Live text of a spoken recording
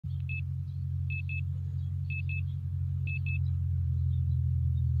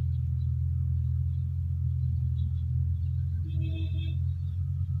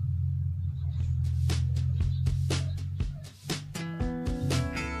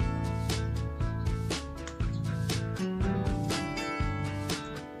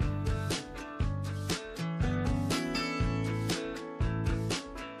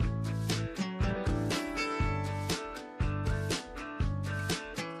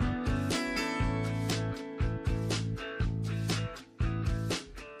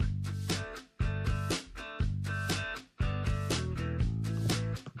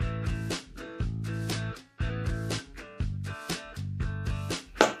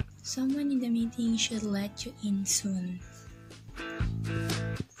Someone in the meeting should let you in soon.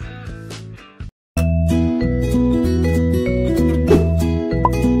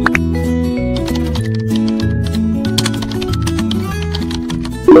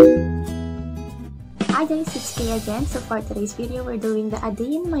 Hi guys, it's Kaye again. So for today's video, we're doing the A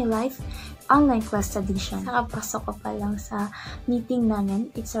Day in My Life online quest edition. Nakapasok ko pa lang sa meeting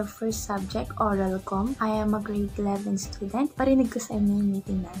namin. It's our first subject, oral comm. I am a grade 11 student. Parinig ko sa inyo yung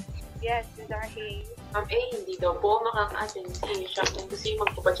meeting namin. Yes, Ms. Arhe. Ma'am hindi daw po makaka-attend siya kung gusto yung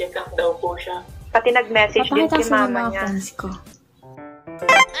magpapacheck up daw po siya. Pati nag-message din si mama mga niya. friends ko.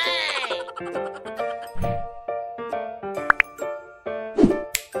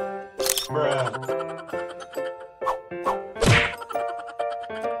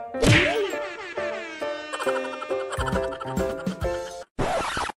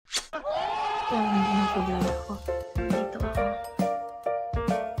 Hindi na problema ko. Dito ako.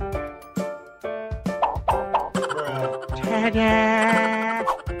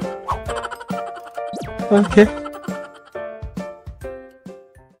 Okay.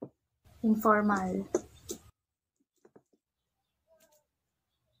 Informal.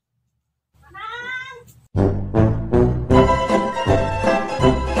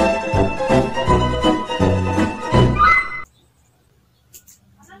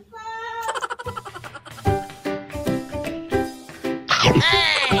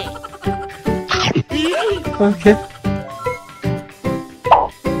 Okay.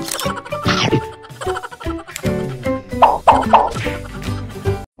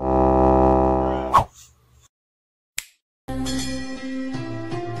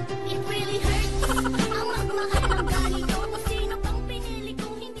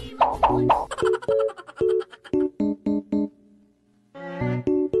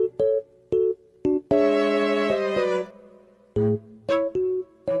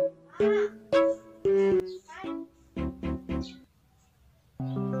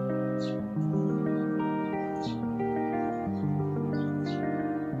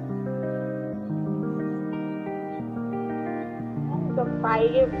 The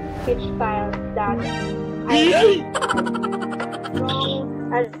 5 speech styles that I wrong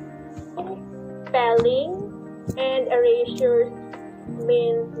as spelling and erasures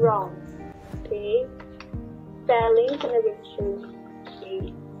mean wrong. Okay? Spelling and erasures.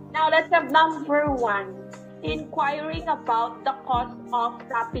 Okay. Now let's have number 1. Inquiring about the cause of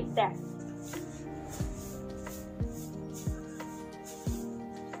rapid test.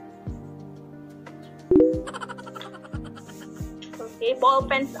 Okay, ball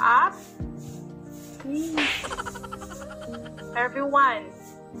pens up. Everyone.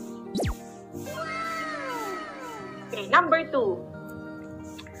 Okay, number 2.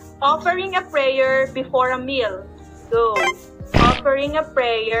 Offering a prayer before a meal. Go. Offering a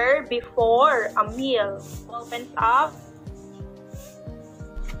prayer before a meal. Ball pens up.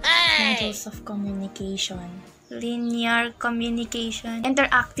 Models of communication. Linear communication.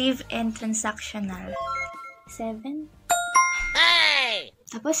 Interactive and transactional. 7.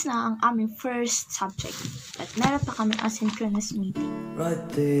 Tapos na ang aming first subject. At meron pa kami asynchronous meeting. Right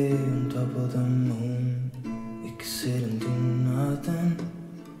there on top of the moon, we could sit and do nothing.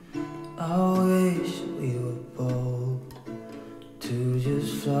 I wish we were bold to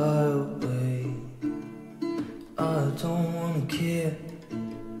just fly away. I don't wanna care.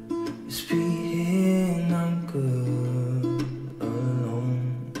 Just be here and I'm good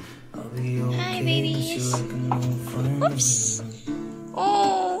alone. I'll be okay. Hi, babies. You're like an old friend. Oops.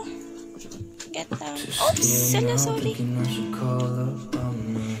 Oh! Get down. Oops! Sorry. I should call up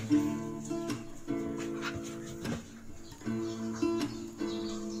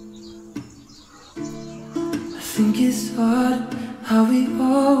I think it's hard how we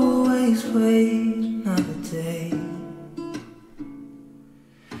always wait another day.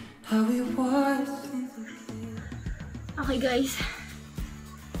 How we watch things again. Okay guys.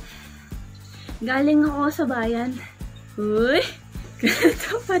 Galing ako sa bayan. Uy!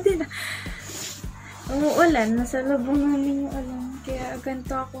 Ganito pa din. Umuulan. Nasa labong namin yung alam. Kaya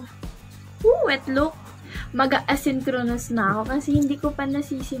ganito ako. Wet look. Mag-asynchronous na ako kasi hindi ko pa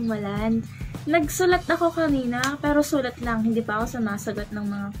nasisimulan. Nagsulat ako kanina, pero sulat lang. Hindi pa ako sumasagot ng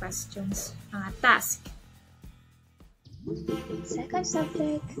mga questions. Mga task. Second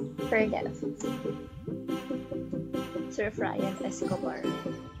subject, Ferdev. Sir Brian Escobar.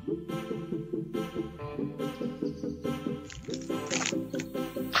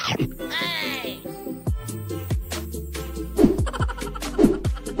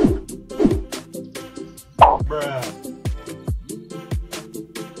 Bruh.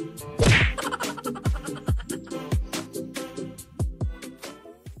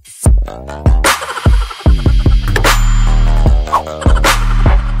 Synchronous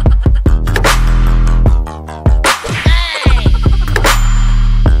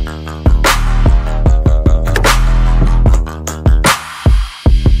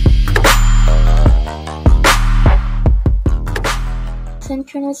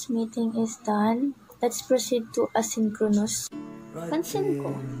meeting is done. Let's proceed to asynchronous. Pansin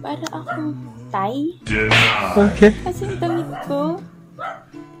ko, para akong Tay. Okay. Kasi yung damit ko.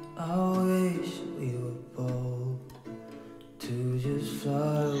 I wish we were bold to just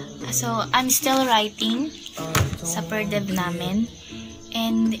fly away. So, I'm still writing sa per dev namin.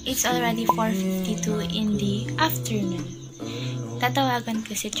 And it's already 4:52 in the afternoon. Tatawagan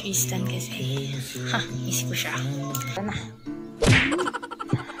ko si Tristan kasi, miss ko siya. Ito na.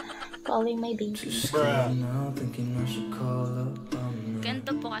 Calling my baby. Now thinking I should call up.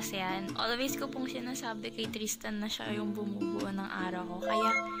 Ganito po kasi yan. Always ko pong sinasabi kay Tristan na siya yung bumubuo ng araw ko. Kaya,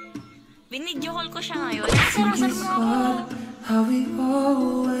 binidyo call ko siya ngayon. Nasarasar mo ako. How we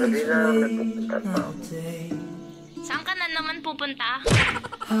always wait that day. Saan ka na naman pupunta?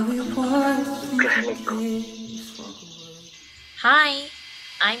 How we watch these days walk away. Hi,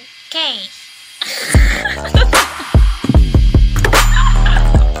 I'm Kaye.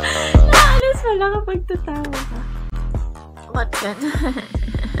 Alas wala kapag tatawa ka. What gan?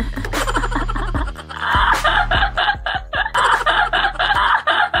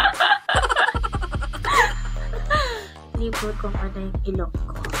 Libot kung ano yung ilong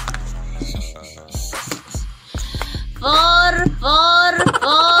ko.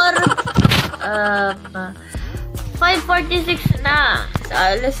 5:46 na. So,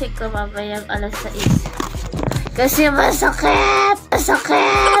 alasin ko mamayang alas 6. Kasi masakit!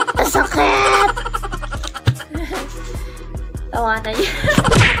 Masakit! Masakit! Tawanan niyo.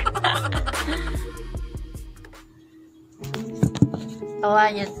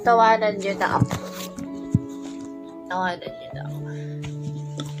 Tawanan niyo na ako. Tawanan niyo na ako.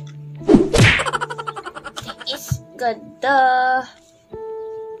 Is ganda.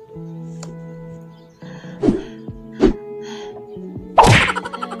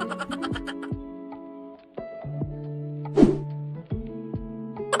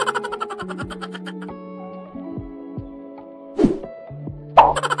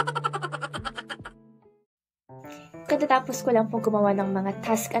 Katatapos ko lang pong gumawa ng mga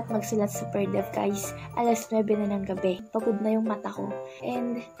task at magsulat sa per-dev, guys. Alas 9 na ng gabi. Pagod na yung mata ko.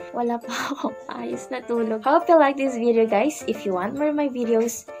 And wala pa akong ayos na tulog. Hope you like this video, guys. If you want more of my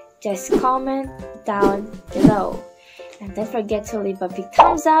videos, just comment down below. And don't forget to leave a big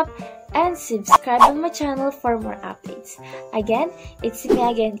thumbs up and subscribe on my channel for more updates. Again, it's me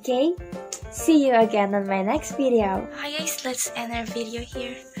again, Kaye. See you again on my next video. Hi guys, let's end our video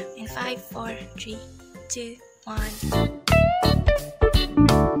here in 5, 4, 3, 2, 1.